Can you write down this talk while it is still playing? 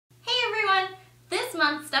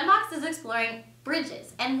month, STEMbox is exploring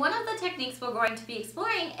bridges, and one of the techniques we're going to be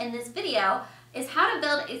exploring in this video is how to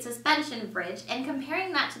build a suspension bridge and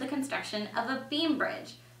comparing that to the construction of a beam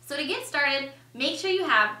bridge. So to get started, make sure you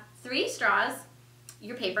have 3 straws,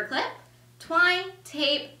 your paper clip, twine,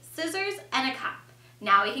 tape, scissors, and a cup.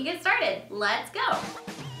 Now we can get started. Let's go!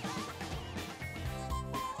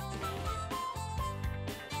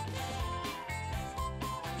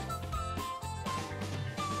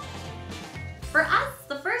 For us,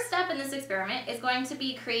 the first step in this experiment is going to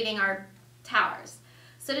be creating our towers.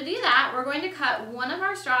 So to do that, we're going to cut one of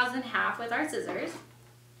our straws in half with our scissors.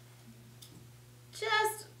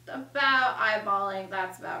 Just about eyeballing,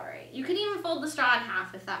 that's about right. You can even fold the straw in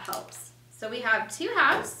half if that helps. So we have 2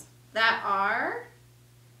 halves that are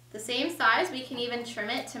the same size. We can even trim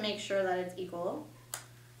it to make sure that it's equal,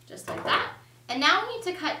 just like that. And now we need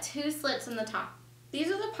to cut 2 slits in the top. These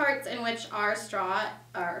are the parts in which our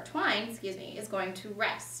twine, is going to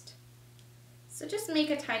rest. So just make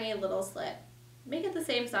a tiny little slit. Make it the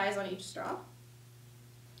same size on each straw.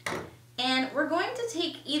 And we're going to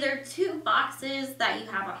take either 2 boxes that you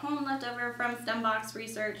have at home left over from STEMbox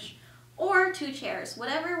research, or 2 chairs,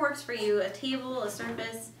 whatever works for you, a table, a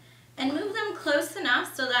surface, and move them close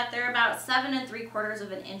enough so that they're about 7 3/4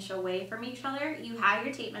 of an inch away from each other. You have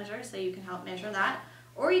your tape measure, so you can help measure that,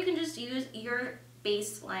 or you can just use your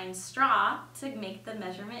baseline straw to make the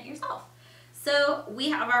measurement yourself. So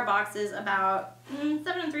we have our boxes about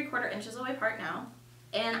 7 3/4 inches away apart now,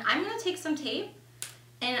 and I'm going to take some tape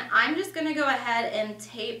and I'm just going to go ahead and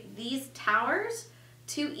tape these towers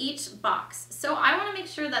to each box. So I want to make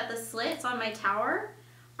sure that the slits on my tower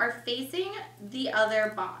are facing the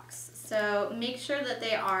other box. So make sure that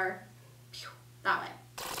they are that way.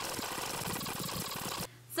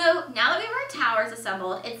 So now that we have our towers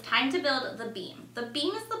assembled, it's time to build the beam. The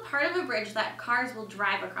beam is the part of a bridge that cars will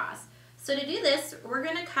drive across. So to do this, we're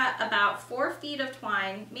going to cut about 4 feet of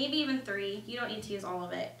twine, maybe even 3. You don't need to use all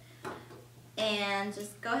of it. And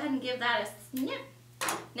just go ahead and give that a snip.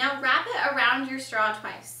 Now wrap it around your straw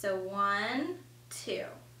twice. So 1, 2.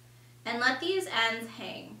 And let these ends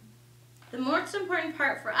hang. The most important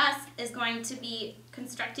part for us is going to be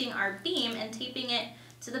constructing our beam and taping it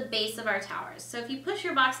to the base of our towers. So if you push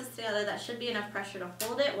your boxes together, that should be enough pressure to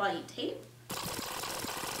hold it while you tape.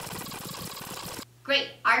 Great,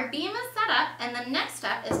 our beam is set up, and the next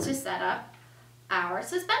step is to set up our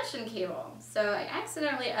suspension cable. So I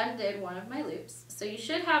accidentally undid one of my loops. So you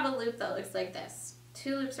should have a loop that looks like this,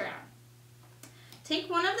 2 loops around. Take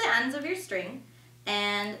one of the ends of your string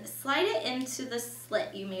and slide it into the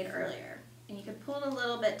slit you made earlier. And you can pull it a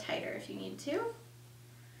little bit tighter if you need to.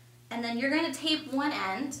 And then you're going to tape one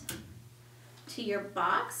end to your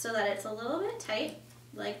box so that it's a little bit tight,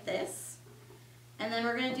 like this. And then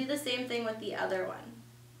we're going to do the same thing with the other one.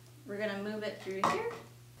 We're going to move it through here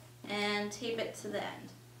and tape it to the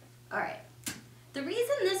end. All right. The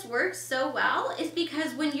reason this works so well is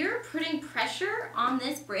because when you're putting pressure on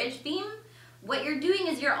this bridge beam, what you're doing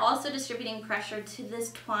is you're also distributing pressure to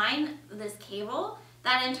this twine, this cable,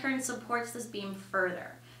 that in turn supports this beam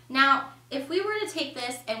further. Now, if we were to take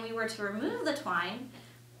this and we were to remove the twine,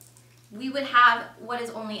 we would have what is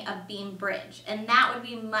only a beam bridge, and that would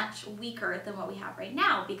be much weaker than what we have right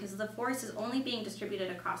now because the force is only being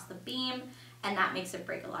distributed across the beam, and that makes it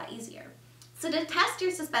break a lot easier. So to test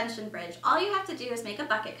your suspension bridge, all you have to do is make a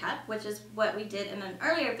bucket cup, which is what we did in an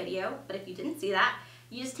earlier video, but if you didn't see that,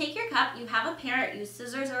 you just take your cup, you have a parent, use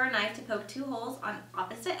scissors or a knife to poke 2 holes on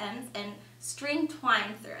opposite ends and string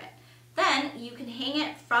twine through it. Then you can hang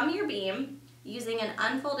it from your beam using an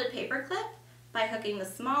unfolded paper clip by hooking the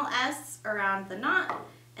small S around the knot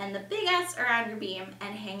and the big S around your beam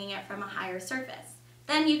and hanging it from a higher surface.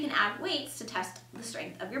 Then you can add weights to test the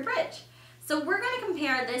strength of your bridge. So we're going to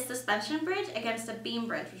compare this suspension bridge against a beam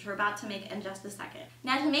bridge, which we're about to make in just a second.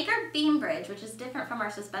 Now to make our beam bridge, which is different from our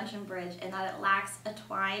suspension bridge in that it lacks a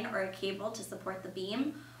twine or a cable to support the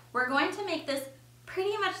beam, we're going to make this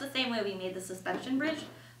pretty much the same way we made the suspension bridge,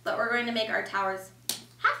 but we're going to make our towers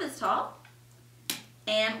half as tall,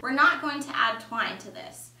 and we're not going to add twine to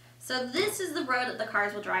this. So this is the road that the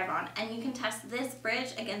cars will drive on, and you can test this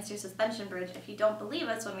bridge against your suspension bridge if you don't believe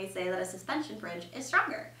us when we say that a suspension bridge is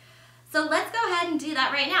stronger. So let's go ahead and do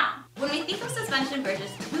that right now. When we think of suspension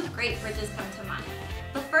bridges, 2 great bridges come to mind.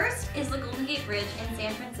 The first is the Golden Gate Bridge in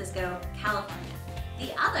San Francisco, California.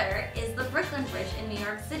 The other is the Brooklyn Bridge in New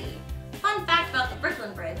York City. Fun fact about the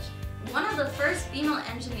Brooklyn Bridge, one of the first female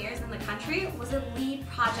engineers in the country was a lead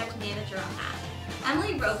project manager on that.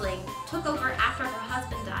 Emily Roebling took over after her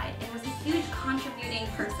husband died and was a huge contributing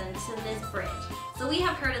person to this bridge, so we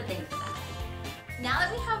have her to thank for that. Now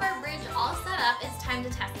that we have our bridge all set up, it's time to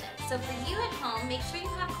test it. So for you at home, make sure you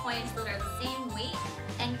have coins that are the same weight,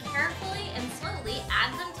 and carefully and slowly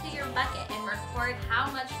add them to your bucket and record how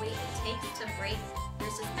much weight it takes to break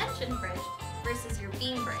your suspension bridge versus your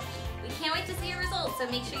beam bridge. We can't wait to see your results, so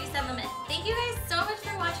make sure you send them in. Thank you guys so much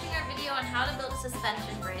for watching our video on how to build a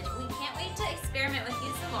suspension bridge. We can't wait to experiment with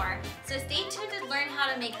you some more, so stay tuned to learn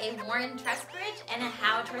how to make a Warren truss bridge and a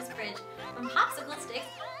How truss bridge from popsicle sticks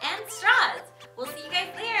and straws. We'll see you guys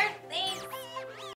there. Thanks!